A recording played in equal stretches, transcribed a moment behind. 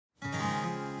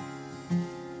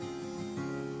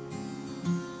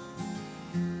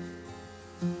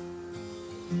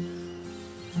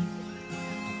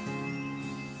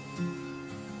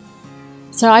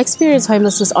So I experienced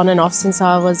homelessness on and off since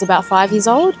I was about 5 years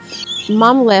old.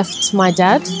 Mum left my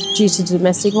dad due to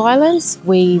domestic violence.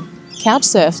 We couch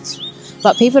surfed,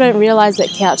 but people don't realise that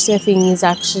couch surfing is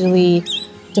actually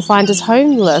defined as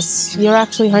homeless. You're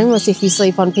actually homeless if you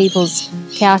sleep on people's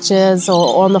couches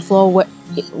or on the floor,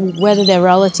 whether they're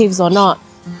relatives or not.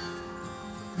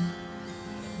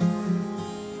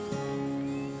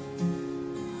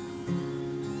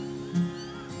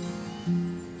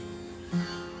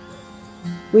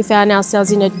 We found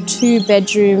ourselves in a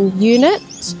 2-bedroom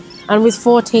unit and with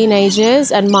 4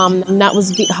 teenagers and mum, and that was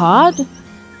a bit hard.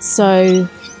 So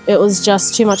it was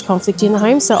just too much conflict in the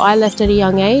home. So I left at a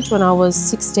young age when I was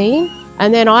 16.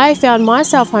 And then I found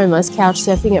myself homeless, couch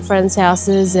surfing at friends'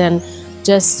 houses and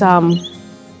just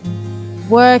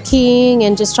working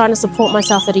and just trying to support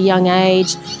myself at a young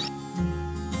age.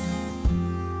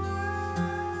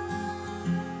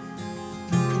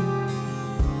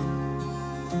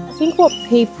 I think what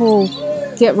people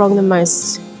get wrong the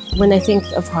most when they think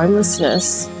of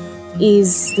homelessness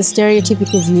is the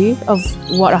stereotypical view of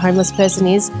what a homeless person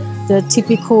is, the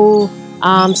typical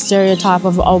stereotype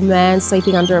of an old man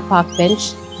sleeping under a park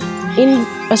bench. In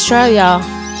Australia,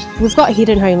 we've got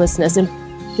hidden homelessness, and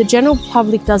the general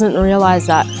public doesn't realise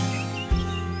that.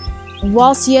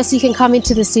 Whilst, yes, you can come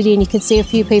into the city and you can see a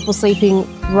few people sleeping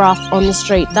rough on the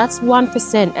street, that's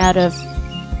 1% out of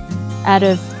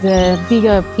the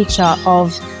bigger picture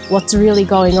of what's really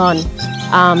going on.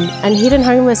 And hidden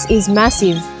homeless is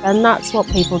massive, and that's what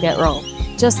people get wrong.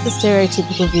 Just the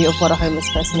stereotypical view of what a homeless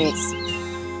person is.